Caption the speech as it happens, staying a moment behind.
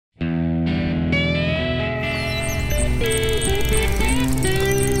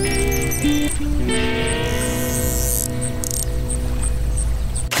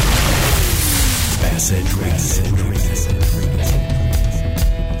Bass Edge Radio.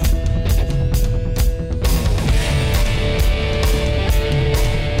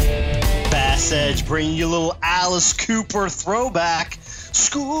 Bass Edge bringing you a little Alice Cooper throwback.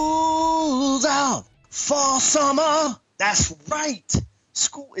 School's out for summer. That's right.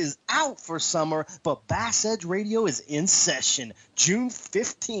 School is out for summer, but Bass Edge Radio is in session June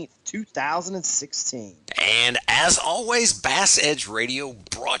 15th, 2016. And as always, Bass Edge Radio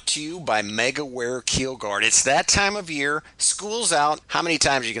brought to you by MegaWare Keel Guard. It's that time of year. School's out. How many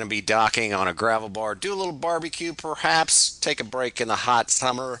times are you going to be docking on a gravel bar? Do a little barbecue, perhaps. Take a break in the hot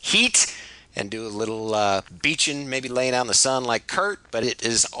summer heat and do a little beaching, maybe laying out in the sun like Kurt, but it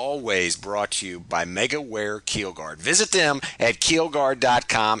is always brought to you by MegaWare Keel Guard. Visit them at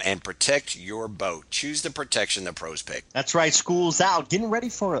keelguard.com and protect your boat. Choose the protection the pros pick. That's right, school's out. Getting ready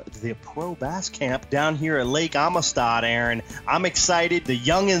for the Pro Bass Camp down here at Lake Amistad, Aaron. I'm excited. The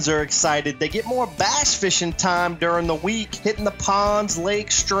youngins are excited. They get more bass fishing time during the week, hitting the ponds,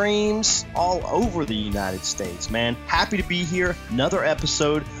 lakes, streams, all over the United States, man. Happy to be here. Another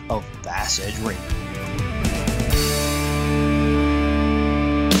episode of Bass Edge Radio.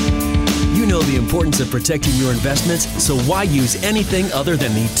 You know the importance of protecting your investments, so why use anything other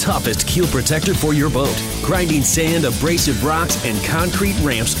than the toughest keel protector for your boat? Grinding sand, abrasive rocks, and concrete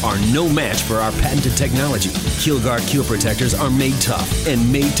ramps are no match for our patented technology. KeelGuard keel protectors are made tough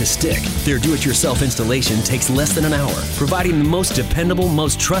and made to stick. Their do-it-yourself installation takes less than an hour, providing the most dependable,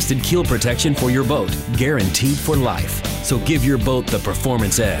 most trusted keel protection for your boat, guaranteed for life. So give your boat the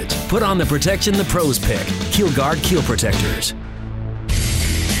performance edge. Put on the protection the pros pick. KeelGuard Keel Protectors.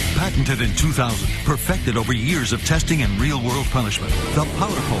 Patented in 2000, perfected over years of testing and real-world punishment, the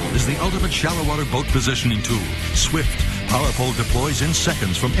PowerPole is the ultimate shallow water boat positioning tool. Swift. PowerPole deploys in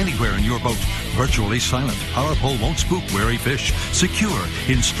seconds from anywhere in your boat. Virtually silent. PowerPole won't spook wary fish. Secure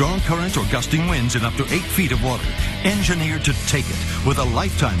in strong current or gusting winds in up to 8 feet of water. Engineered to take it with a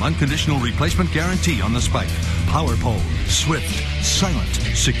lifetime unconditional replacement guarantee on the spike. PowerPole. Swift. Silent.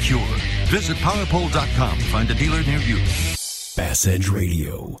 Secure. Visit PowerPole.com to find a dealer near you. Bass Edge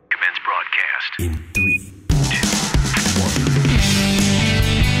Radio. Commence broadcast. In 3, 2,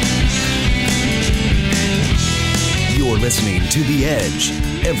 1. You're listening to The Edge.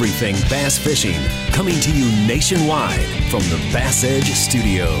 Everything bass fishing. Coming to you nationwide from the Bass Edge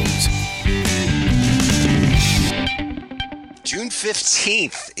Studios. June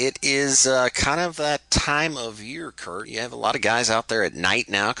 15th, it is kind of that time of year, Kurt. You have a lot of guys out there at night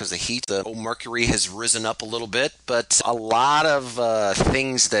now because the heat, the old mercury has risen up a little bit, but a lot of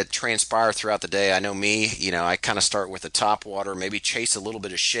things that transpire throughout the day. I know me, I kind of start with the top water, maybe chase a little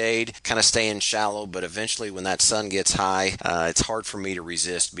bit of shade, kind of stay in shallow, but eventually when that sun gets high, it's hard for me to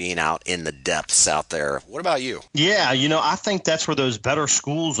resist being out in the depths out there. What about you? Yeah, I think that's where those better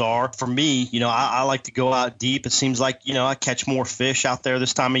schools are. For me, I like to go out deep. It seems like, I catch more fish out there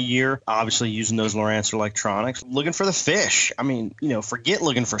this time of year, obviously using those Lowrance electronics, looking for the fish. I mean, forget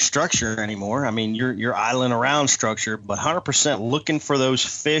looking for structure anymore. I mean, you're idling around structure, but 100% looking for those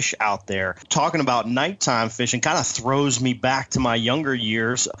fish out there. Talking about nighttime fishing kind of throws me back to my younger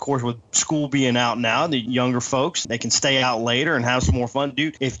years. Of course, with school being out now, the younger folks, they can stay out later and have some more fun.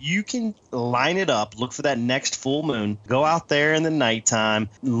 Dude, if you can line it up, look for that next full moon, go out there in the nighttime,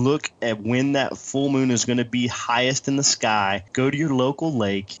 look at when that full moon is going to be highest in the sky. Go to your local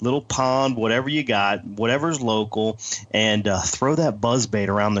lake, little pond, whatever you got, whatever's local, and throw that buzzbait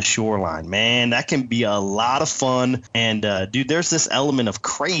around the shoreline. Man, that can be a lot of fun. And, dude, there's this element of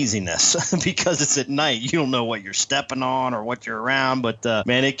craziness because it's at night. You don't know what you're stepping on or what you're around, but,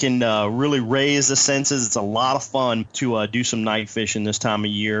 man, it can really raise the senses. It's a lot of fun to do some night fishing this time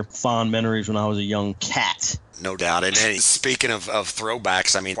of year. Fond memories when I was a young cat. No doubt. And speaking of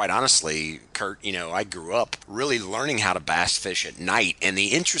throwbacks, I mean, quite honestly, Kurt, I grew up really learning how to bass fish at night. And the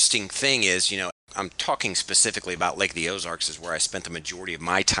interesting thing is, I'm talking specifically about Lake of the Ozarks is where I spent the majority of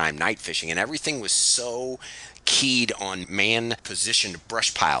my time night fishing. And everything was so keyed on man-positioned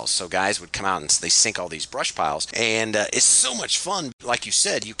brush piles. So guys would come out and they sink all these brush piles. And it's so much fun. Like you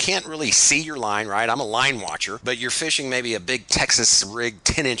said, you can't really see your line, right? I'm a line watcher, but you're fishing maybe a big Texas rig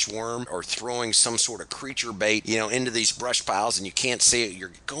 10-inch worm or throwing some sort of creature bait, into these brush piles and you can't see it.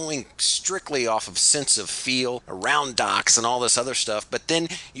 You're going strictly off of sense of feel around docks and all this other stuff. But then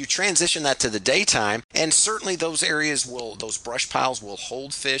you transition that to the daytime, and certainly those brush piles will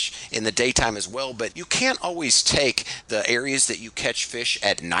hold fish in the daytime as well. But you can't always always take the areas that you catch fish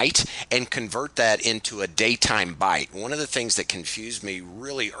at night and convert that into a daytime bite. One of the things that confused me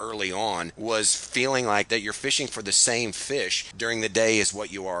really early on was feeling like that you're fishing for the same fish during the day as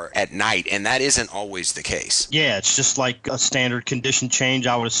what you are at night, and that isn't always the case. Yeah, it's just like a standard condition change,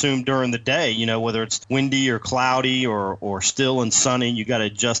 I would assume, during the day. Whether it's windy or cloudy or still and sunny, you got to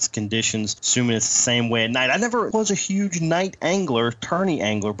adjust the conditions, assuming it's the same way at night. I never was a huge night angler, tourney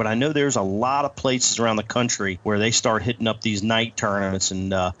angler, but I know there's a lot of places around the country where they start hitting up these night tournaments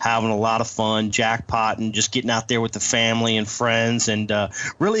and having a lot of fun, jackpotting, just getting out there with the family and friends. And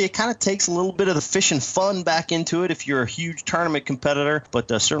really, it kind of takes a little bit of the fishing fun back into it if you're a huge tournament competitor. But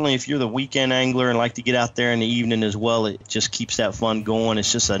certainly if you're the weekend angler and like to get out there in the evening as well, it just keeps that fun going.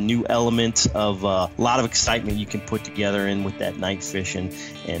 It's just a new element of a lot of excitement you can put together in with that night fishing.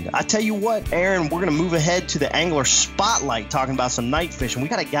 And I tell you what, Aaron, we're going to move ahead to the Angler Spotlight, talking about some night fishing. We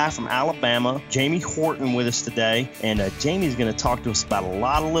got a guy from Alabama, Jamie Horton, with us today. And Jamie's going to talk to us about a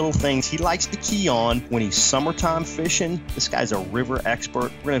lot of little things he likes to key on when he's summertime fishing. This guy's a river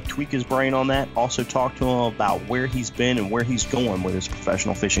expert. We're going to tweak his brain on that. Also talk to him about where he's been and where he's going with his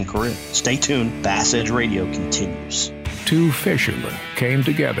professional fishing career. Stay tuned. Bass Edge Radio continues. Two fishermen came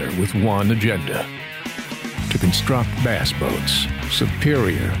together with one agenda: to construct bass boats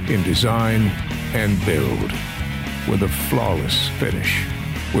superior in design and build, with a flawless finish,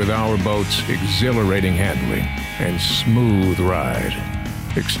 with our boats' exhilarating handling and smooth ride.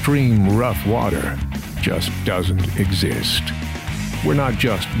 Extreme rough water just doesn't exist. We're not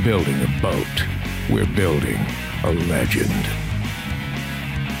just building a boat, we're building a legend.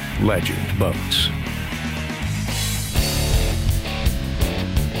 Legend Boats.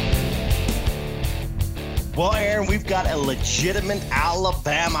 Well, Aaron, we've got a legitimate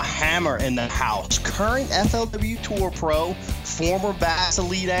Alabama hammer in the house. Current FLW Tour pro, former Bass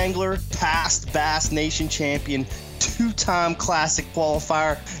Elite angler, past Bass Nation champion, two-time Classic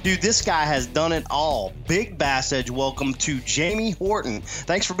qualifier. Dude, this guy has done it all. Big Bass Edge welcome to Jamie Horton.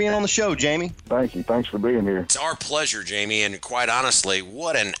 Thanks for being on the show, Jamie. Thank you. Thanks for being here. It's our pleasure, Jamie, and quite honestly,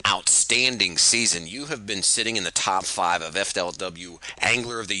 what an outstanding season. You have been sitting in the top 5 of FLW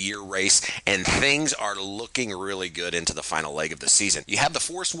Angler of the Year race, and things are looking really good into the final leg of the season. You have the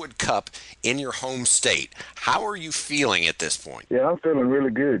Forest Wood Cup in your home state. How are you feeling at this point? Yeah, I'm feeling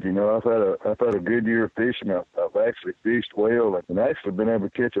really good. I've had a good year of fishing. I've actually fished well and actually been able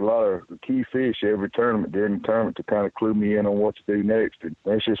to catch a lot of key fish every tournament during the tournament to kind of clue me in on what to do next. And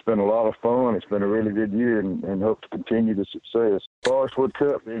it's just been a lot of fun. It's been a really good year and hope to continue the success. Forest Wood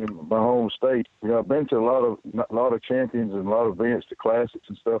Cup in my home state, I've been to a lot of champions and a lot of events, the classics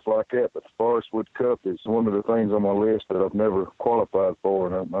and stuff like that, but the Forest Wood Cup is one of the things on my list that I've never qualified for,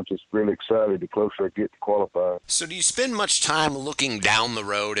 and I'm just really excited the closer I get to qualify. So do you spend much time looking down the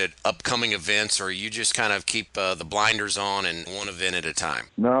road at upcoming events, or you just kind of keep the blinders on and one event at a time?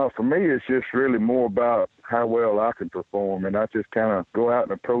 No, for me, it's just really more about how well I can perform, and I just kind of go out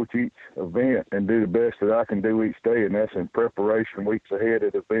and approach each event and do the best that I can do each day, and that's in preparation weeks ahead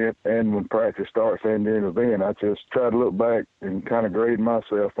of the event and when practice starts and during the event. I just try to look back and kind of grade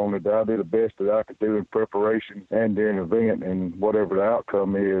myself on it. I did the best that I could do in preparation and during the event, and whatever the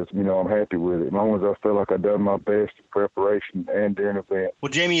outcome is, I'm happy with it, as long as I feel like I've done my best in preparation and during the event.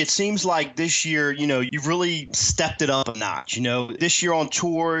 Well, Jamie, it seems like this year, you've really stepped it up a notch. This year on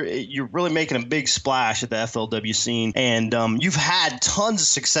tour, you're really making a big splash at the FLW scene, and you've had tons of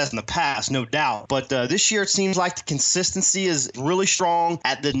success in the past, no doubt, but this year it seems like the consistency is really strong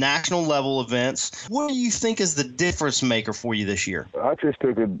at the national level events. What do you think is the difference maker for you this year? I just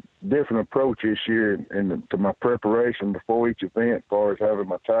took a different approach this year to my preparation before each event, as far as having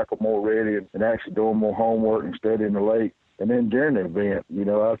my tackle more ready and actually doing more homework and studying the lake. And then during the event,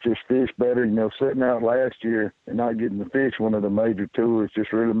 I've just fished better. Sitting out last year and not getting to fish one of the major tours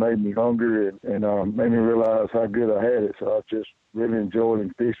just really made me hungry and made me realize how good I had it. So I just really enjoyed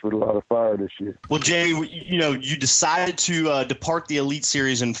and fished with a lot of fire this year. Well, Jamie, you decided to depart the Elite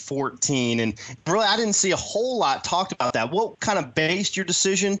Series in 14, and really I didn't see a whole lot talked about that. What kind of based your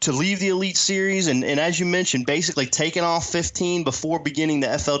decision to leave the Elite Series and as you mentioned, basically taking off 15 before beginning the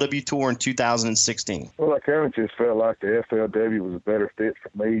FLW Tour in 2016? Well, I kind of just felt like the FLW was a better fit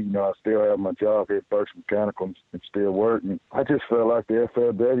for me. I still have my job here at First Mechanical and still working. I just felt like the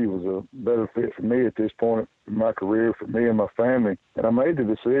FLW was a better fit for me at this point in my career, for me and my family. And I made the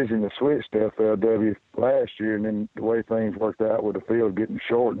decision to switch to FLW last year, and then the way things worked out with the field getting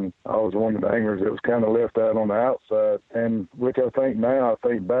shortened, I was one of the anglers that was kind of left out on the outside, and which I think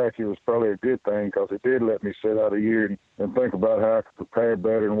back, it was probably a good thing, because it did let me sit out a year and think about how I could prepare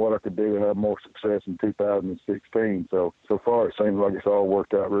better and what I could do to have more success in 2016. So far it seems like it's all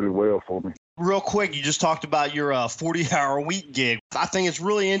worked out really well for me. Real quick, you just talked about your 40-hour-a-week gig. I think it's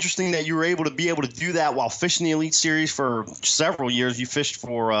really interesting that you were able to do that while fishing the Elite Series for several years. You fished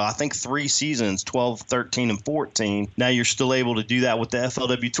for, I think, 3 seasons, 12, 13, and 14. Now you're still able to do that with the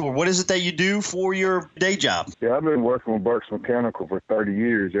FLW Tour. What is it that you do for your day job? Yeah, I've been working with Burks Mechanical for 30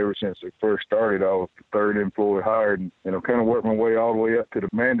 years. Ever since it first started, I was the third employee hired, and kind of worked my way all the way up to the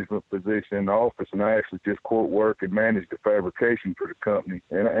management position in the office, and I actually just quote work and manage the fabrication for the company.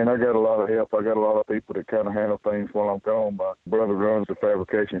 And I got a lot of help. I got a lot of people that kind of handle things while I'm gone. My brother runs the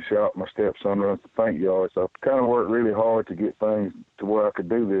fabrication shop. My stepson runs the paint yard. So I kind of worked really hard to get things to where I could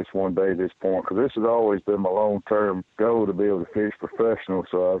do this one day at this point, because this has always been my long-term goal, to be able to fish professional.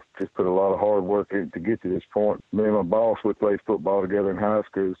 So I've just put a lot of hard work in to get to this point. Me and my boss, we played football together in high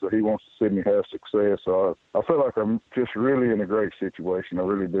school, so he wants to see me have success. So I feel like I'm just really in a great situation. I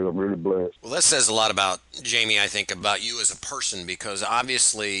really do. I'm really blessed. Well, that says a lot about Jamie, I think, about you as a person, because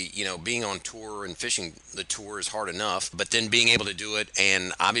obviously, being on tour and fishing the tour is hard enough, but then being able to do it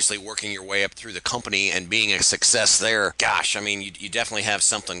and obviously working your way up through the company and being a success there, gosh, I mean, you definitely have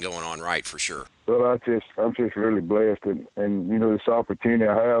something going on right, for sure. Well, I'm just really blessed, and this opportunity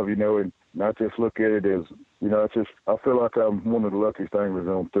I have, and I just look at it as, I feel like I'm one of the luckiest anglers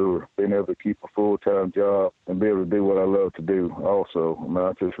on tour, being able to keep a full-time job and be able to do what I love to do also. I mean,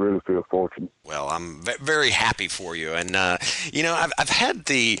 I just really feel fortunate. Well, I'm very happy for you. And, I've had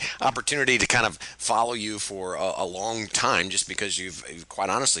the opportunity to kind of follow you for a long time, just because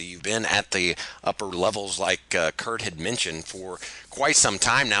quite honestly, you've been at the upper levels, like Kurt had mentioned, for quite some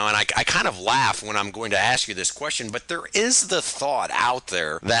time now. And I kind of laugh when I'm going to ask you this question, but there is the thought out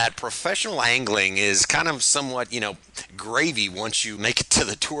there that professional angling is kind of somewhat, gravy once you make it to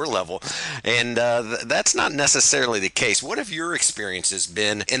the tour level. And that's not necessarily the case. What have your experiences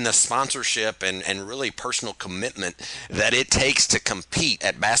been in the sponsorship and really personal commitment that it takes to compete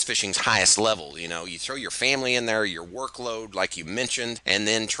at bass fishing's highest level? You throw your family in there, your workload, like you mentioned, and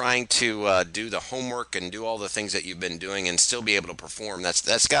then trying to do the homework and do all the things that you've been doing and still be able to perform.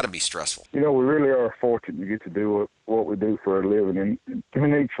 That's got to be stressful. We really are fortunate to get to do what we do for a living,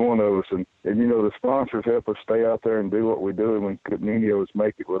 and each one of us. And the sponsors help us stay out there and do what we do, and we couldn't any of us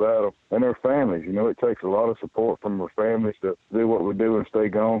make it without them. And their families, it takes a lot of support from our families to do what we do and stay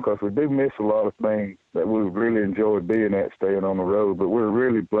gone, because we do miss a lot of things that we really enjoyed being at, staying on the road. But we're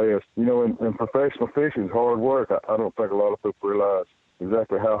really blessed. And professional fishing is hard work. I don't think a lot of people realize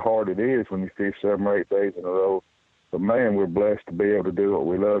exactly how hard it is when you fish 7 or 8 days in a row. But, man, we're blessed to be able to do what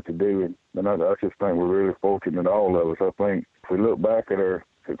we love to do. And I just think we're really fortunate, all of us. I think if we look back at our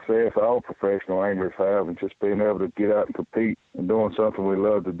success all professional anglers have, and just being able to get out and compete and doing something we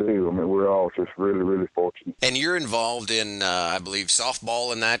love to do, I mean, we're all just really, really fortunate. And you're involved in, I believe,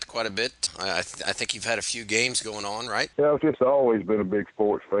 softball and that quite a bit. I think you've had a few games going on, right? Yeah, I've just always been a big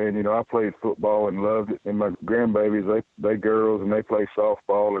sports fan. I played football and loved it. And my grandbabies, they girls, and they play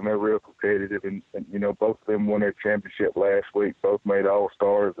softball, and they're real competitive. And both of them won their championship last week. Both made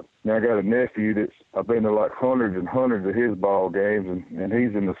All-Stars. And I got a nephew I've been to like hundreds and hundreds of his ball games, and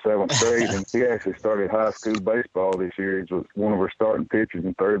he's in the 7th grade, and he actually started high school baseball this year. He was one of our starting pitchers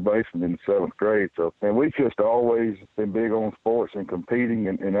and third baseman in the 7th grade. So, and we've just always been big on sports and competing,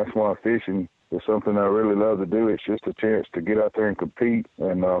 and that's why fishing is something I really love to do. It's just a chance to get out there and compete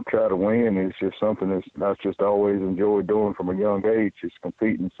and try to win. It's just something that I've just always enjoyed doing from a young age, just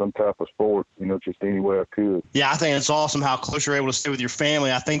competing in some type of sport, just any way I could. Yeah, I think it's awesome how close you're able to stay with your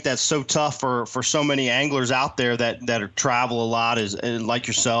family. I think that's so tough for so many anglers out there that travel a lot, like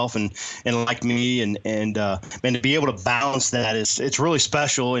yourself and like me, and to be able to balance that it's really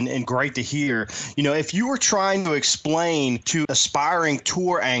special and great to hear. If you were trying to explain to aspiring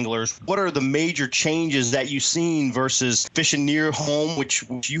tour anglers, what are the major changes that you've seen versus fishing near home, which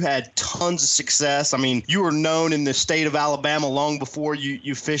you had tons of success? I mean, you were known in the state of Alabama long before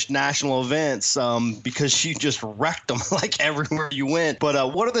you fished national events because you just wrecked them like everywhere you went.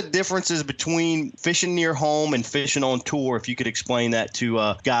 But what are the differences between fishing near home and fishing on tour, if you could explain that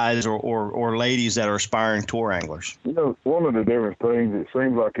to guys or ladies that are aspiring tour anglers? One of the different things, it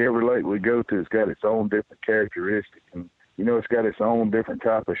seems like every lake we go to has got its own different characteristics. And it's got its own different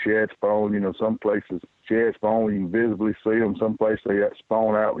type of shad spawn. Some places shad spawn, you can visibly see them. Some places they got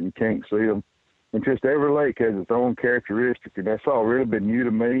spawn out when you can't see them. And just every lake has its own characteristic, and that's all really been new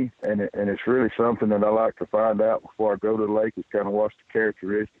to me. And it's really something that I like to find out before I go to the lake, is kind of what's the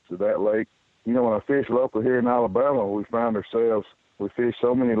characteristics of that lake. When I fish local here in Alabama, we find ourselves, we fish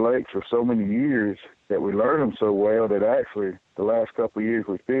so many lakes for so many years that we learn them so well that actually the last couple of years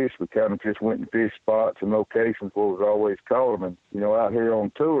we fished, we kind of just went and fished spots and locations where we've always caught them. And, out here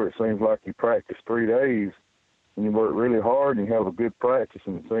on tour, it seems like you practice 3 days and you work really hard and you have a good practice,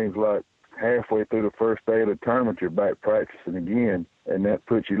 and it seems like halfway through the first day of the tournament, you're back practicing again. And that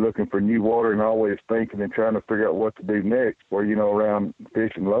puts you looking for new water and always thinking and trying to figure out what to do next. Where, around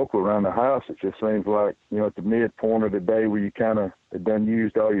fishing local around the house, it just seems like, at the midpoint of the day where you kind of have done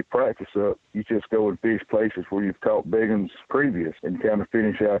used all your practice up, you just go and fish places where you've caught big ones previous and kind of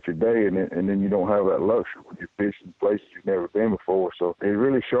finish out your day. And then you don't have that luxury when you're fishing places you've never been before. So it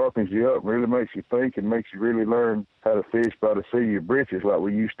really sharpens you up, really makes you think and makes you really learn how to fish by the seat of your britches like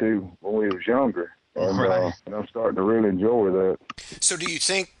we used to when we was younger. And I'm starting to really enjoy that. So do you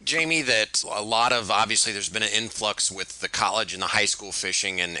think, Jamie, that a lot of, obviously there's been an influx with the college and the high school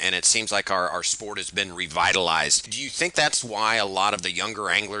fishing, and it seems like our sport has been revitalized. Do you think that's why a lot of the younger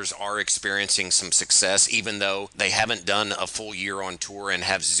anglers are experiencing some success, even though they haven't done a full year on tour and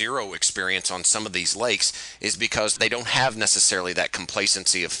have zero experience on some of these lakes, is because they don't have necessarily that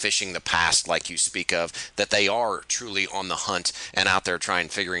complacency of fishing the past like you speak of, that they are truly on the hunt and out there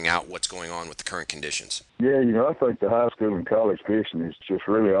figuring out what's going on with the current conditions? Yeah, I think the high school and college fishing is just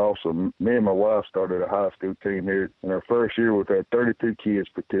really awesome. Me and my wife started a high school team here in our first year. We've had 32 kids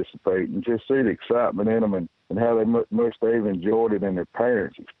participate, and just see the excitement in them and how much they've enjoyed it, and their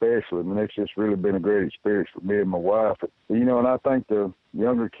parents especially. I mean, it's just really been a great experience for me and my wife. And I think the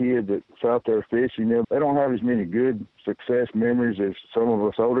younger kids that's out there fishing, they don't have as many good success memories as some of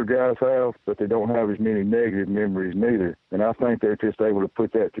us older guys have, but they don't have as many negative memories neither. And I think they're just able to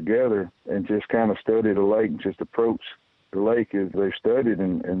put that together and just kind of study the lake and just approach the lake as they've studied,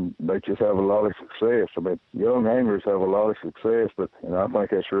 and they just have a lot of success. I mean, young anglers have a lot of success, and I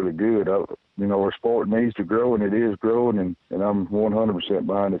think that's really good. Our sport needs to grow, and it is growing, and I'm 100%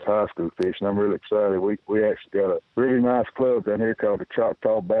 behind this high school fishing. I'm really excited. We actually got a really nice club down here called the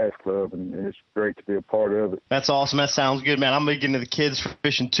Choctaw Bass Club, and it's great to be a part of it. That's awesome. That sounds good, man. I'm going to get into the kids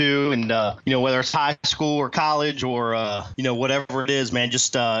fishing too, and, whether it's high school or college or, whatever it is, man,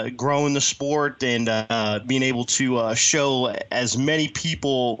 just growing the sport and being able to show as many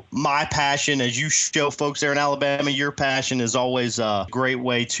people my passion as you show folks there in Alabama your passion is always a great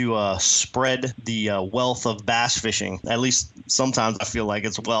way to spread the wealth of bass fishing. At least sometimes I feel like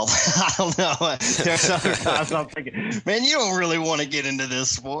it's wealth. I don't know. There's other times I'm thinking, man, you don't really want to get into this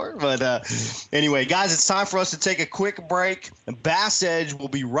sport. But anyway, guys, it's time for us to take a quick break. Bass Edge will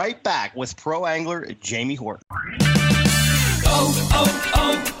be right back with pro angler Jamie Horton.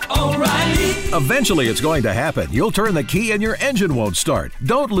 O'Reilly. Eventually, it's going to happen. You'll turn the key and your engine won't start.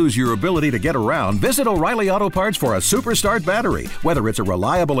 Don't lose your ability to get around. Visit O'Reilly Auto Parts for a Super Start battery. Whether it's a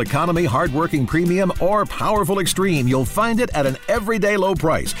reliable economy, hardworking premium, or powerful extreme, you'll find it at an everyday low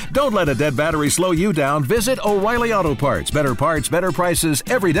price. Don't let a dead battery slow you down. Visit O'Reilly Auto Parts. Better parts, better prices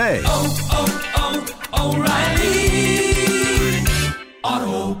every day. O'Reilly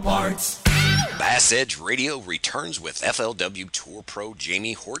Auto Parts. Bass Edge Radio returns with FLW Tour Pro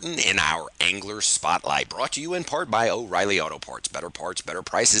Jamie Horton in our Angler Spotlight, brought to you in part by O'Reilly Auto Parts. Better parts, better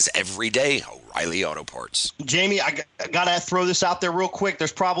prices every day. O'Reilly Auto Parts. Jamie, I got to throw this out there real quick.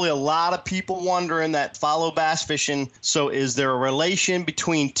 There's probably a lot of people wondering that follow bass fishing. So is there a relation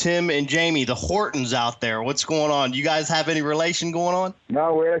between Tim and Jamie, the Hortons out there? What's going on? Do you guys have any relation going on?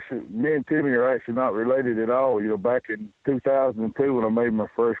 No, me and Timmy are actually not related at all. Back in 2002 when I made my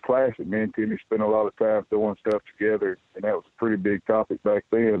first classic, me and Timmy spent a lot of time doing stuff together, and that was a pretty big topic back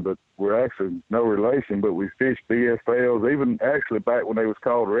then. But we're actually no relation, but we fished BFLs, even actually back when they was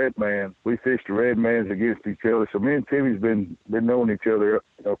called Redmans. We fished the Redmans against each other. So me and Timmy's been knowing each other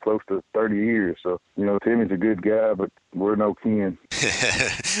close to 30 years. So, Timmy's a good guy, but we're no kin.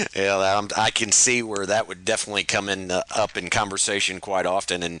 Yeah, I can see where that would definitely come up in conversation quite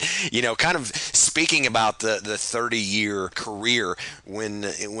often. And, kind of speaking about the 30-year career, when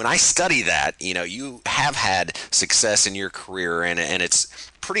I study that, you have had success in your career, and it's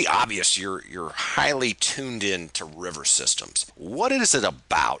pretty obvious you're highly tuned in to river systems. What is it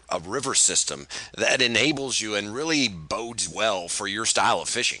about a river system that enables you and really bodes well for your style of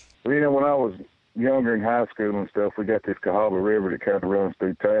fishing? Well, when I was younger in high school and stuff, we got this Cahaba River that kind of runs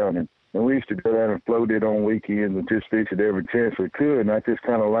through town, and we used to go down and float it on weekends and just fish it every chance we could. And I just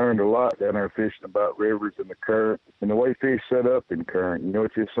kind of learned a lot down there fishing about rivers and the current and the way fish set up in current.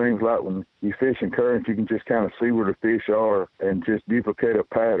 It just seems like when you fish in current, you can just kind of see where the fish are and just duplicate a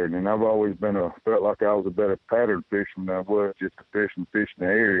pattern. And I've always felt like I was a better pattern fisherman than I was just a fish in the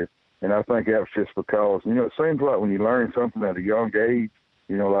area. And I think that's just because, it seems like when you learn something at a young age,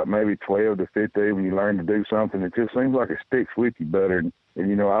 like maybe 12 to 15, when you learn to do something, it just seems like it sticks with you better. And And,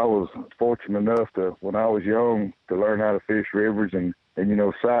 you know, I was fortunate enough to, when I was young, to learn how to fish rivers and you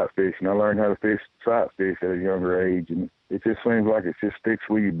know, sight fishing. I learned how to fish sight fish at a younger age, and it just seems like it just sticks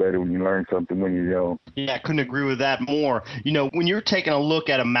with you better when you learn something when you're young. Yeah, I couldn't agree with that more. You know, when you're taking a look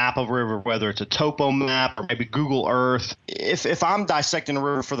at a map of a river, whether it's a topo map or maybe Google Earth, if I'm dissecting a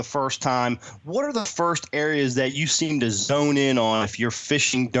river for the first time, what are the first areas that you seem to zone in on if you're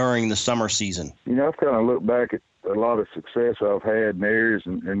fishing during the summer season? You know, I've kind of looked back at a lot of success I've had in areas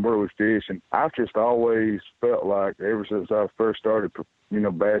and where we fish, and I've just always felt like ever since I first started, you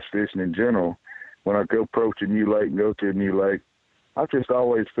know, bass fishing in general, when I go approach a new lake and go to a new lake, I just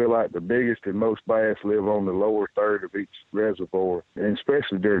always feel like the biggest and most bass live on the lower third of each reservoir, and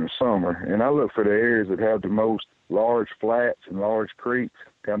especially during the summer. And I look for the areas that have the most large flats and large creeks,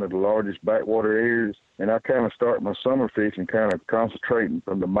 kind of the largest backwater areas. And I kind of start my summer fishing kind of concentrating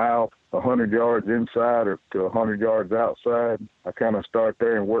from the mouth 100 yards inside or to 100 yards outside. I kind of start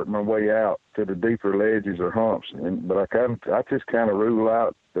there and work my way out to the deeper ledges or humps. But I just kind of rule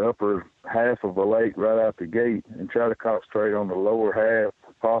out the upper half of a lake right out the gate and try to concentrate on the lower half,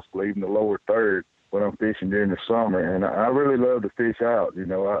 possibly even the lower third when I'm fishing during the summer. And I really love to fish out. You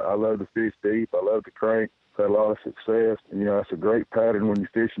know, I love to fish deep. I love to crank. Had a lot of success. You know, that's a great pattern when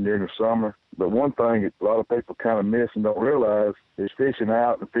you're fishing during the summer. But one thing a lot of people kind of miss and don't realize is fishing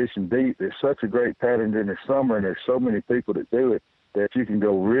out and fishing deep. There's such a great pattern during the summer, and there's so many people that do it, that you can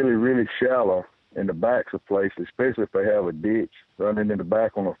go really, really shallow in the backs of places, especially if they have a ditch running in the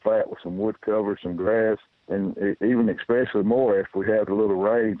back on a flat with some wood cover, some grass, and even especially more if we have a little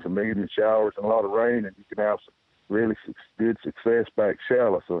rain, some evening showers and a lot of rain, and you can have some really good success back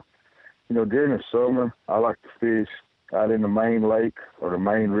shallow. So, you know, during the summer, I like to fish out in the main lake or the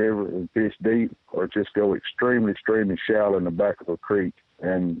main river and fish deep, or just go extremely, extremely shallow in the back of a creek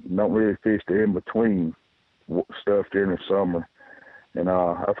and don't really fish the in-between stuff during the summer. And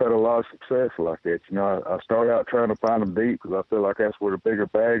I've had a lot of success like that. You know, I start out trying to find them deep because I feel like that's where the bigger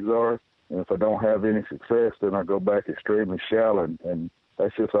bags are. And if I don't have any success, then I go back extremely shallow. And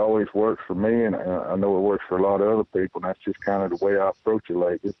that's just always works for me, and I know it works for a lot of other people, and that's just kind of the way I approach it.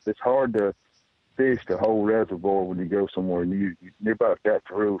 Like, it's hard to fish the whole reservoir when you go somewhere new. You about got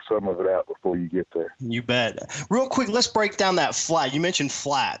to rule some of it out before you get there. You bet. Real quick, let's break down that flat. You mentioned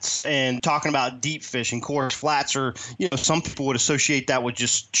flats and talking about deep fishing. Of course, flats are, you know, some people would associate that with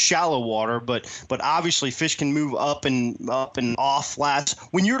just shallow water, but obviously fish can move up and off flats.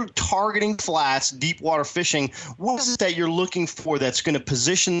 When you're targeting flats, deep water fishing, what is it that you're looking for that's going to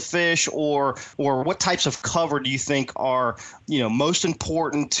position fish, or what types of cover do you think are, you know, most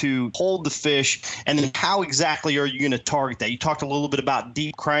important to hold the fish? And then how exactly are you going to target that? You talked a little bit about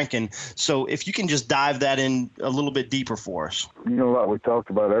deep cranking. So if you can just dive that in a little bit deeper for us. You know, like we talked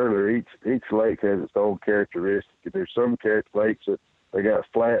about earlier, each lake has its own characteristics. There's some lakes that they got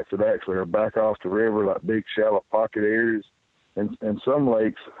flats that actually are back off the river, like big shallow pocket areas. And some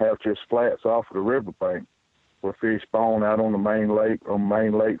lakes have just flats off of the riverbank where fish spawn out on the main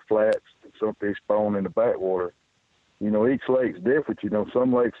lake flats. Some fish spawn in the backwater. You know, each lake's different. You know,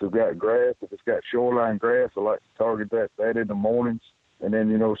 some lakes have got grass. If it's got shoreline grass, I like to target that in the mornings. And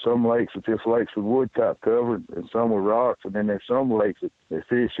then, you know, some lakes are just lakes with wood top covered and some with rocks. And then there's some lakes that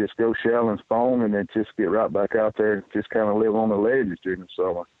fish just go shallow and spawn and then just get right back out there and just kind of live on the ledges during the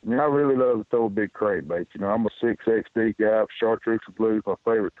summer. I mean, I really love to throw a big crankbait. You know, I'm a 6XD guy. Chartreuse blue is my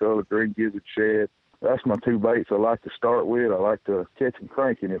favorite color, green gizzard shad. That's my two baits I like to start with. I like to catch them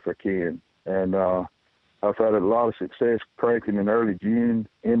cranking if I can. And, I've had a lot of success cranking in early June,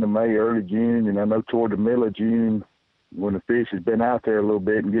 into May, early June, and I know toward the middle of June, when the fish has been out there a little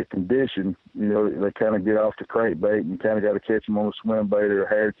bit and get conditioned, you know, they kind of get off the crankbait and you kind of got to catch them on a swim bait or a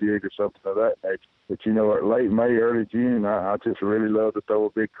hair jig or something of that nature. But, you know, late May, early June, I just really love to throw a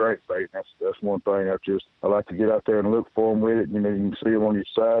big crankbait. That's one thing I like to get out there and look for them with it. You know, you can see them on your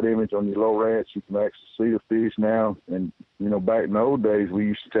side image on your low ranch. You can actually see the fish now. And, you know, back in the old days, we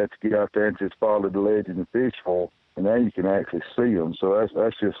used to have to get out there and just follow the ledges and fish for them. And now you can actually see them. So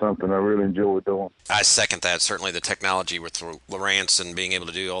that's just something I really enjoy doing. I second that. Certainly the technology with Lowrance and being able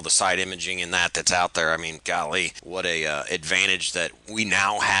to do all the side imaging and that's out there. I mean, golly, what a advantage that we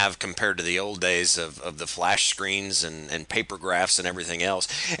now have compared to the old days of the flash screens and paper graphs and everything else.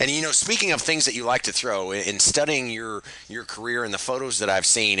 And, you know, speaking of things that you like to throw, in studying your career and the photos that I've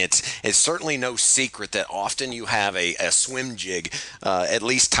seen, it's certainly no secret that often you have a swim jig at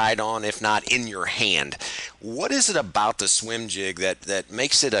least tied on, if not in your hand. What is it about the swim jig that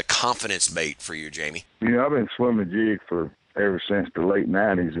makes it a confidence bait for you, Jamie? You know, I've been swimming jig ever since the late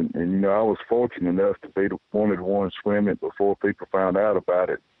 90s, and you know, I was fortunate enough to be one of the ones swimming before people found out about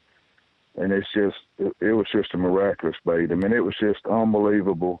it. And it was just a miraculous bait. I mean, it was just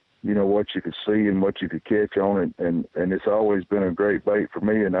unbelievable, what you could see and what you could catch on it. And it's always been a great bait for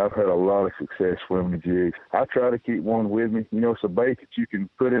me, and I've had a lot of success swimming the jig. I try to keep one with me. It's a bait that you can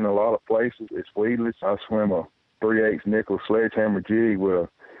put in a lot of places. It's weedless. I swim a 3/8 nickel sledgehammer jig with a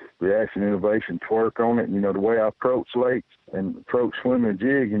Reaction Innovation twerk on it. The way I approach lakes and approach swimming a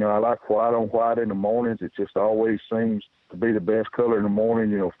jig, I like white on white in the mornings. It just always seems to be the best color in the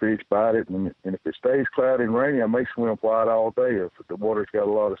morning. Fish bite it. And if it stays cloudy and rainy, I may swim white all day if the water's got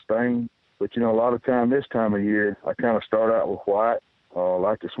a lot of stain. But, a lot of time this time of year, I kind of start out with white. I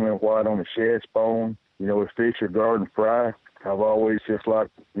like to swim white on the shad spawn. If fish are garden fry, I've always just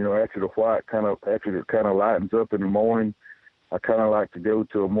liked, after the white after it kind of lightens up in the morning, I kind of like to go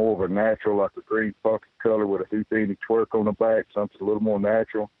to a more of a natural, like a green funky color with a Houdini twerk on the back, something a little more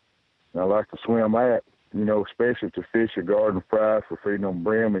natural. And I like to swim that, especially if the fish are garden fry for feeding on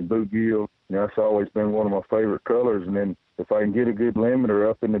brim and bluegill. That's always been one of my favorite colors. And then if I can get a good limiter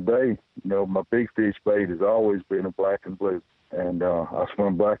up in the day, my big fish bait has always been a black and blue. And I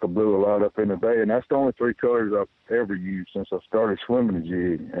swim black or blue a lot up in the day. And that's the only 3 colors I've ever used since I started swimming the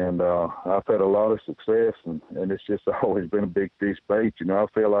jig. And I've had a lot of success, and it's just always been a big fish bait. I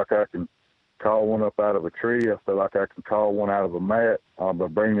feel like I can call one up out of a tree. I feel like I can call one out of a mat by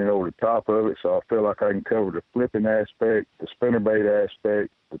bringing it over the top of it. So I feel like I can cover the flipping aspect, the spinnerbait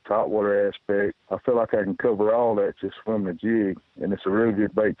aspect, the topwater aspect. I feel like I can cover all that just swimming the jig. And it's a really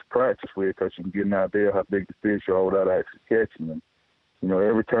good bait to practice with because you can get an idea how big the fish are without actually catching them.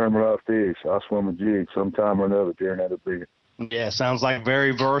 Every tournament I fish, I swim a jig sometime or another during that event. Yeah, sounds like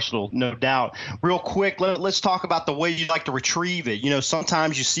very versatile, no doubt. Real quick, let's talk about the way you like to retrieve it.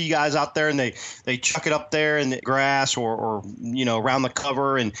 Sometimes you see guys out there and they chuck it up there in the grass or around the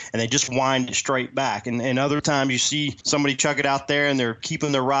cover and they just wind it straight back. And other times you see somebody chuck it out there and they're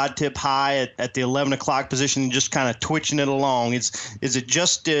keeping their rod tip high at the 11 o'clock position and just kind of twitching it along. Is it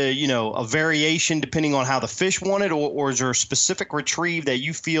just, a variation depending on how the fish want it, or is there a specific retrieve that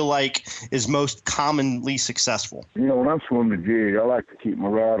you feel like is most commonly successful? When I'm swimming the jig, I like to keep my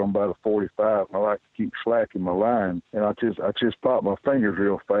rod on about a 45. I like to keep slacking my line, and I just pop my fingers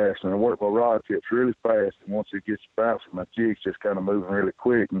real fast, and I work my rod tips really fast. And once it gets bouncing, my jig's just kind of moving really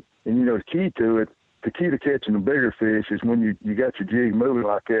quick. And the key to it, the key to catching the bigger fish is when you got your jig moving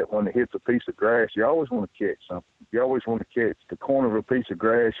like that. When it hits a piece of grass, you always want to catch something. You always want to catch the corner of a piece of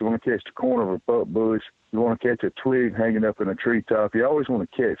grass. You want to catch the corner of a buck bush. You want to catch a twig hanging up in a treetop. You always want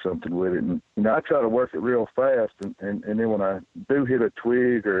to catch something with it. And I try to work it real fast. And then when I do hit a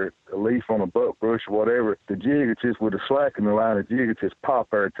twig or a leaf on a buck bush or whatever, the jig is just with a slack in the line. The jig is just pop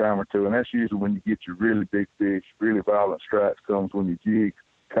every time or two. And that's usually when you get your really big fish. Really violent strikes comes when your jig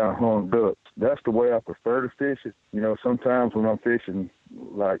kind of hung up. That's the way I prefer to fish it. Sometimes when I'm fishing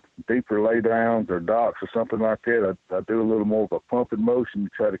like deeper laydowns or docks or something like that, I do a little more of a pumping motion to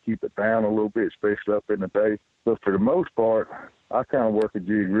try to keep it down a little bit, especially up in the day. But for the most part, I kind of work a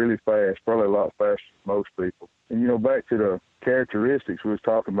jig really fast, probably a lot faster than most people. And, back to the characteristics we was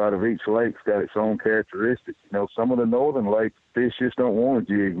talking about of each lake's got its own characteristics. Some of the northern lakes, fish just don't want a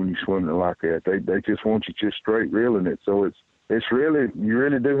jig when you swim it like that. They just want you just straight reeling it. So you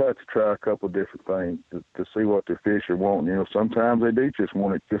really do have to try a couple of different things to see what the fish are wanting. Sometimes they do just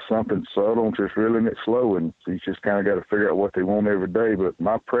want it just something subtle, just reeling it slow, and so you just kind of got to figure out what they want every day. But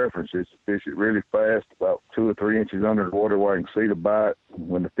my preference is to fish it really fast, about 2 or 3 inches under the water where I can see the bite.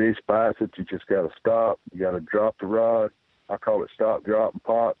 When the fish bites it, you just got to stop. You got to drop the rod. I call it stop, drop, and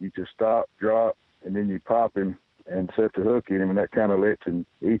pop. You just stop, drop, and then you pop him and set the hook in him, and that kind of lets him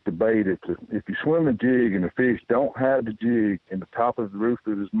eat the bait. If you swim a jig and the fish don't have the jig in the top of the roof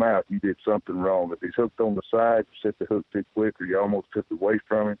of his mouth, you did something wrong. If he's hooked on the side, you set the hook too quick, or you almost took it away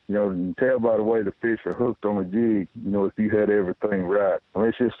from him. You can tell by the way the fish are hooked on the jig, if you had everything right.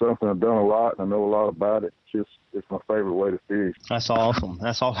 It's just something I've done a lot, and I know a lot about it. It's my favorite way to fish. That's awesome.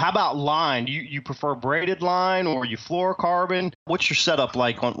 How about line? Do you prefer braided line or you fluorocarbon? What's your setup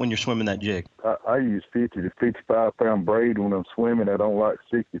like when you're swimming that jig? I use 50 to 55 pound braid when I'm swimming. I don't like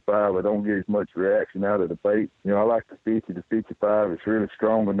 65. I don't get as much reaction out of the bait. I like the 50 to 55. It's really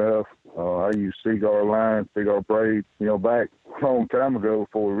strong enough. I use cigar line, cigar braid. Back a long time ago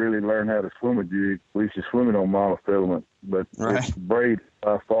before we really learned how to swim a jig, we used to swim it on monofilament. but Right. it's braid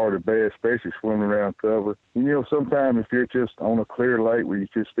by far the best, especially swimming around cover. And, sometimes if you're just on a clear lake where you're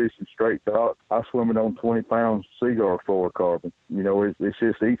just fishing straight dock, I swim it on 20-pound Seaguar fluorocarbon. It's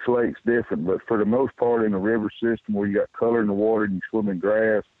just each lake's different, but for the most part in the river system where you got color in the water and you swim in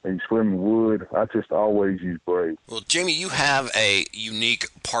grass and you swim in wood, I just always use braid. Well, Jamie, you have a unique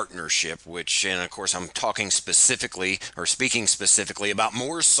partnership, and of course I'm speaking specifically about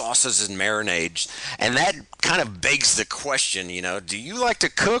Moore's sauces and marinades, and that kind of begs the question, do you like to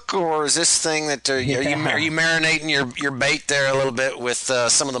cook, or is this thing that are you marinating your bait there a little bit with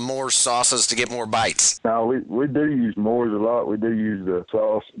some of the Moore's sauces to get more bites? No, we do use Moore's a lot. We do use the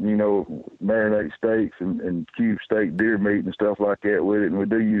sauce, marinate steaks and cube steak deer meat and stuff like that with it, and we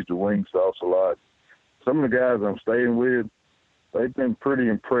do use the wing sauce a lot. Some of the guys I'm staying with, they've been pretty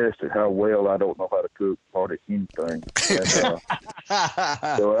impressed at how well I don't know how to cook hardly anything. And, so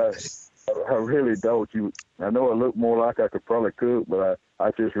I really don't. I know I look more like I could probably cook, but I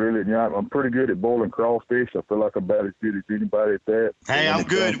just really, I'm pretty good at boiling crawfish. I feel like I'm about as good as anybody at that. Hey, I'm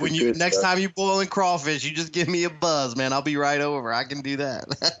good. Next time you boiling crawfish, you just give me a buzz, man. I'll be right over. I can do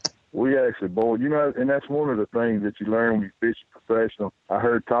that. We actually boil, and that's one of the things that you learn when you fish professional. I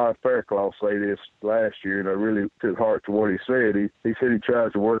heard Todd Fairclough say this last year, and I really took heart to what he said. He said he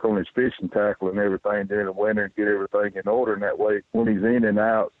tries to work on his fishing tackle and everything during the winter and get everything in order, and that way when he's in and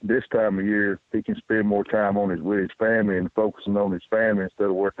out this time of year, he can spend more time with his family and focusing on his family instead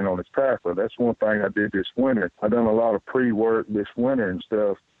of working on his tackle. That's one thing I did this winter. I done a lot of pre-work this winter and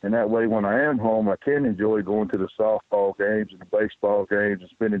stuff. And that way, when I am home, I can enjoy going to the softball games and the baseball games and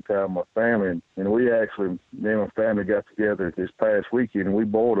spending time with my family. And we actually, me and my family got together this past weekend, and we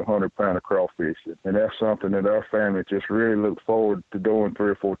boiled 100-pound of crawfish. And that's something that our family just really looks forward to doing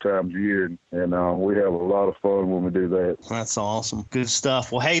 3 or 4 times a year. And we have a lot of fun when we do that. That's awesome. Good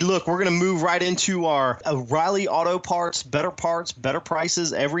stuff. Well, hey, look, we're going to move right into our O'Reilly Auto Parts, better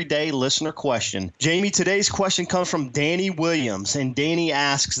prices, everyday listener question. Jamie, today's question comes from Danny Williams, and Danny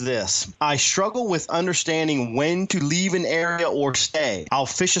asks this: I struggle with understanding when to leave an area or stay. I'll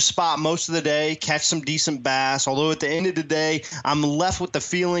fish a spot most of the day, catch some decent bass, although at the end of the day, I'm left with the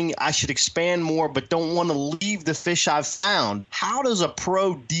feeling I should expand more but don't want to leave the fish I've found. How does a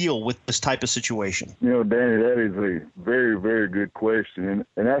pro deal with this type of situation? Danny, that is a very, very good question.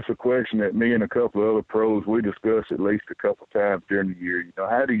 And that's a question that me and a couple of other pros, we discuss at least a couple times during the year.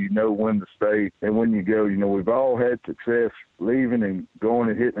 How do you know when to stay and when you go? We've all had success leaving and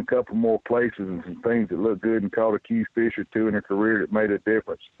going and hitting a couple more places and some things that look good and caught a key fish or two in a career that made a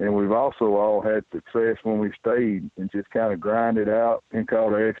difference. And we've also all had success when we stayed and just kind of grinded out and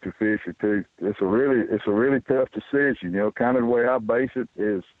caught an extra fish or two. It's a really tough decision. Kind of the way I base it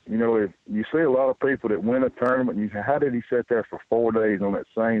is, if you see a lot of people that win a tournament and you say, how did he sit there for 4 days on that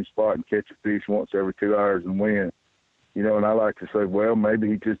same spot and catch a fish once every 2 hours and win? And I like to say, well, maybe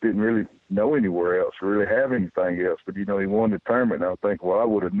he just didn't really know anywhere else or really have anything else. But, he won the tournament. And I think, well, I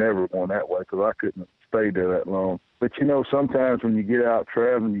would have never won that way because I couldn't have stayed there that long. But, sometimes when you get out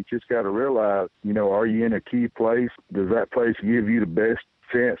traveling, you just got to realize, are you in a key place? Does that place give you the best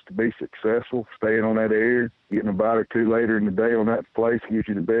chance to be successful, staying on that area? Getting a bite or two later in the day on that place gives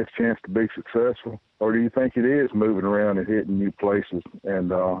you the best chance to be successful? Or do you think it is moving around and hitting new places?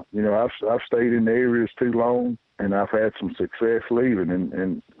 And, I've stayed in the areas too long, and I've had some success leaving,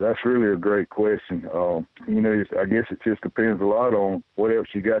 and that's really a great question. I guess it just depends a lot on what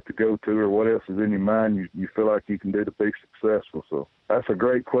else you got to go to or what else is in your mind you feel like you can do to be successful. So that's a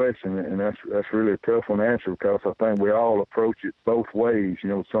great question, and that's really a tough one to answer because I think we all approach it both ways.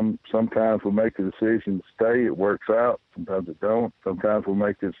 Sometimes we make the decision to stay, it works out. Sometimes it don't. Sometimes we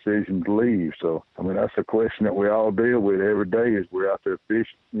make the decision to leave. So, that's a question that we all deal with every day as we're out there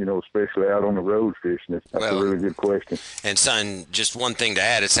fishing, especially out on the road fishing. That's a really good question. And son, just one thing to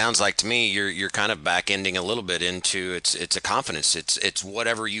add, it sounds like to me you're kind of back ending a little bit into it's a confidence. It's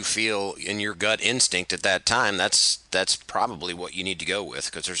whatever you feel in your gut instinct at that time. That's probably what you need to go with,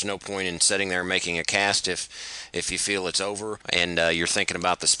 because there's no point in sitting there making a cast if you feel it's over and you're thinking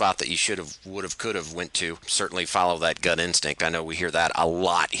about the spot that you should have, would have, could have went to. Certainly follow that gut instinct. I know we hear that a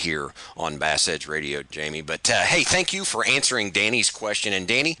lot here on Bass Edge Radio, Jamie. But hey, thank you for answering Danny's question. And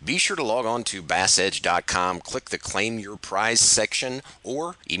Danny, be sure to log on to bassedge.com, click the Claim Your Prize section,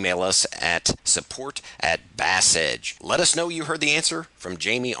 or email us at support@BassEdge. Let us know you heard the answer from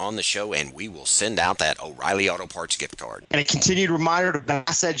Jamie on the show, and we will send out that O'Reilly Auto Parts gift card. And a continued reminder to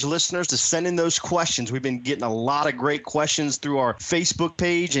Bass Edge listeners to send in those questions. We've been getting a lot of great questions through our Facebook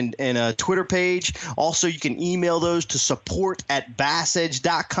page and Twitter page. Also, you can email those to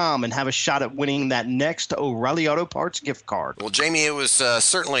support@bassedge.com and have a shot at winning that next O'Reilly Auto Parts gift card. Well, Jamie, it was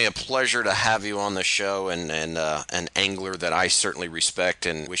certainly a pleasure to have you on the show, and an angler that I certainly respect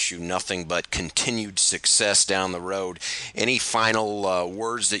and wish you nothing but continued success down the road. Any final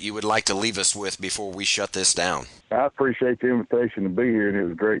words that you would like to leave us with before we shut this down? I appreciate the invitation to be here, and it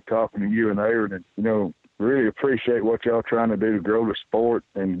was great talking to you and Aaron. And, really appreciate what y'all trying to do to grow the sport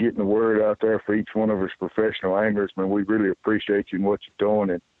and getting the word out there for each one of us professional anglers. Man, we really appreciate you and what you're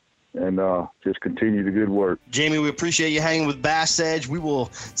doing, and just continue the good work. Jamie, we appreciate you hanging with Bass Edge. We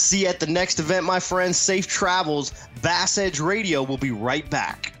will see you at the next event, my friends. Safe travels. Bass Edge Radio will be right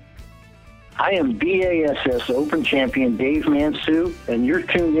back. I am BASS Open Champion Dave Mansue, and you're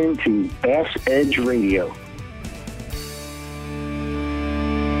tuned in to Bass Edge Radio.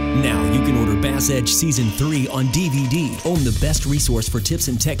 Now you can order Bass Edge Season 3 on DVD. Own the best resource for tips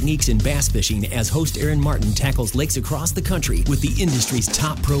and techniques in bass fishing as host Aaron Martin tackles lakes across the country with the industry's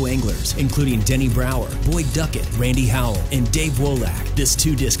top pro anglers, including Denny Brower, Boyd Duckett, Randy Howell, and Dave Wolak. This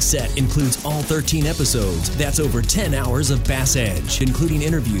 2-disc set includes all 13 episodes. That's over 10 hours of Bass Edge, including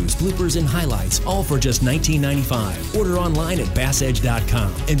interviews, bloopers, and highlights, all for just $19.95. Order online at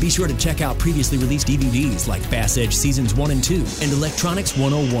BassEdge.com. And be sure to check out previously released DVDs like Bass Edge Seasons 1 and 2 and Electronics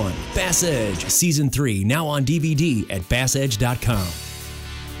 101. Bass Edge Season 3, now on DVD at BassEdge.com.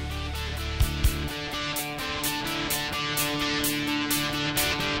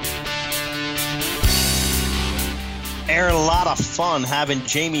 Aaron, a lot of fun having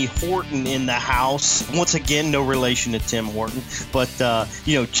Jamie Horton in the house. Once again, no relation to Tim Horton, but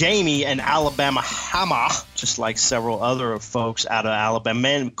Jamie, an Alabama hammer, just like several other folks out of Alabama.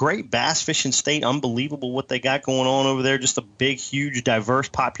 Man, great bass fishing state. Unbelievable what they got going on over there. Just a big, huge, diverse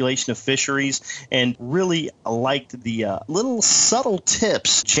population of fisheries, and really liked the little subtle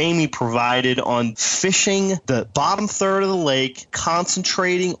tips Jamie provided on fishing the bottom third of the lake,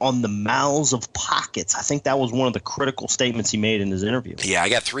 concentrating on the mouths of pockets. I think that was one of the critical statements he made in his interview. Yeah, I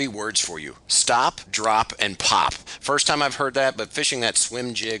got 3 words for you: stop, drop, and pop. First time I've heard that, but fishing that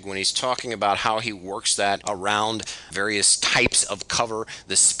swim jig, when he's talking about how he works that around various types of cover,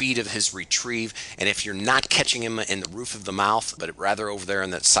 the speed of his retrieve, and if you're not catching him in the roof of the mouth, but rather over there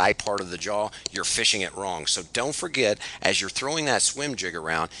in that side part of the jaw, you're fishing it wrong. So don't forget, as you're throwing that swim jig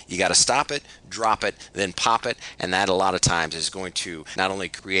around, you got to stop it, drop it, then pop it, and that a lot of times is going to not only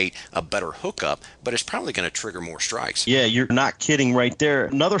create a better hookup, but it's probably going to trigger more strikes. Yeah, you're not kidding right there.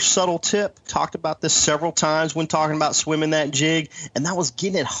 Another subtle tip, talked about this several times when talking about swimming that jig, and that was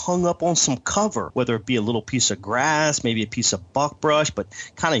getting it hung up on some cover, whether it be a little piece of grass, maybe a piece of buckbrush, but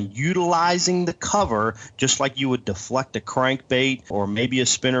kind of utilizing the cover just like you would deflect a crankbait or maybe a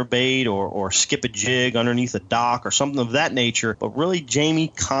spinner bait or skip a jig underneath a dock or something of that nature. But really,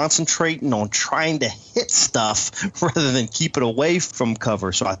 Jamie concentrating on trying to hit stuff rather than keep it away from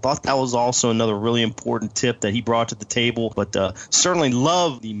cover. So I thought that was also another really important tip that he brought to the table. But certainly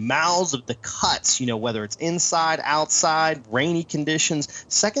love the mouths of the cuts, whether it's inside, outside, rainy conditions.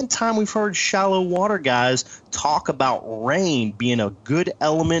 Second time we've heard shallow water guys talk about rain being a good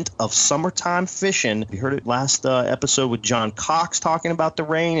element of summertime fishing. We heard it last episode with John Cox talking about the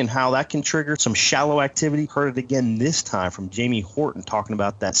rain and how that can trigger some shallow activity. Heard it again this time from Jamie Horton talking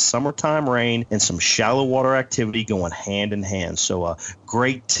about that summertime rain and some shallow water activity going hand in hand. So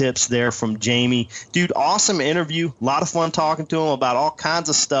great tips there from Jamie. Dude, awesome interview. A lot of fun talking to him about all kinds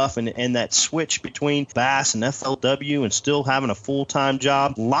of stuff and that switch between bass and FLW and still having a full-time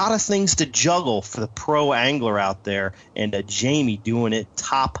job. A lot of things to juggle for the pro angler out there, and Jamie doing it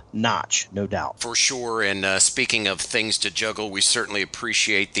top notch, no doubt. For sure. And speaking of things to juggle, we certainly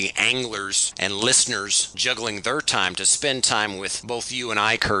appreciate the anglers and listeners juggling their time to spend time with both you and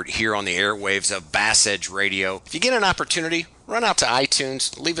I, Kurt, here on the airwaves of Bass Edge Radio. If you get an opportunity, run out to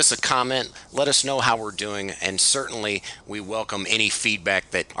iTunes, leave us a comment, let us know how we're doing, and certainly we welcome any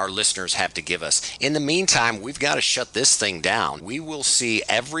feedback that our listeners have to give us. In the meantime, we've got to shut this thing down. We will see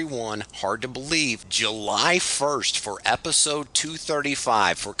everyone, hard to believe, July 1st for episode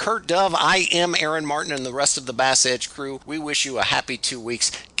 235. For Kurt Dove, I am Aaron Martin and the rest of the Bass Edge crew. We wish you a happy 2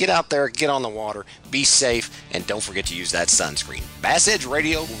 weeks. Get out there, get on the water, be safe, and don't forget to use that sunscreen. Bass Edge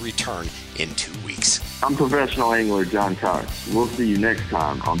Radio will return in 2 weeks. I'm professional angler John Cox. We'll see you next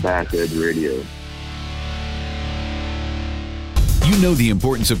time on Bass Edge Radio. You know the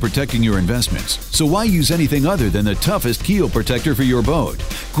importance of protecting your investments, so why use anything other than the toughest keel protector for your boat?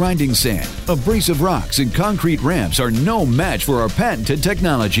 Grinding sand, abrasive rocks, and concrete ramps are no match for our patented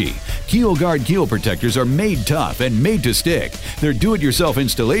technology. Keel Guard keel protectors are made tough and made to stick. Their do-it-yourself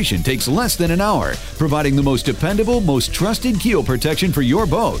installation takes less than an hour, providing the most dependable, most trusted keel protection for your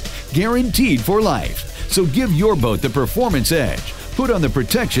boat, guaranteed for life. So give your boat the performance edge. Put on the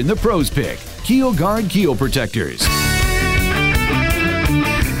protection the pros pick. Keel Guard Keel Protectors.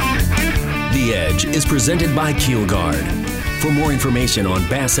 The Edge is presented by Keel Guard. For more information on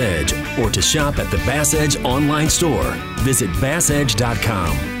Bass Edge or to shop at the Bass Edge online store, visit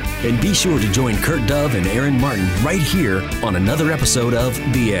bassedge.com. And be sure to join Kurt Dove and Aaron Martin right here on another episode of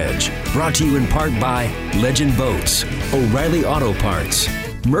The Edge, brought to you in part by Legend Boats, O'Reilly Auto Parts,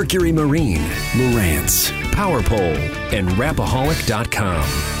 Mercury Marine, Lowrance, PowerPole, and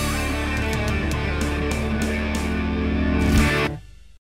Rapaholic.com.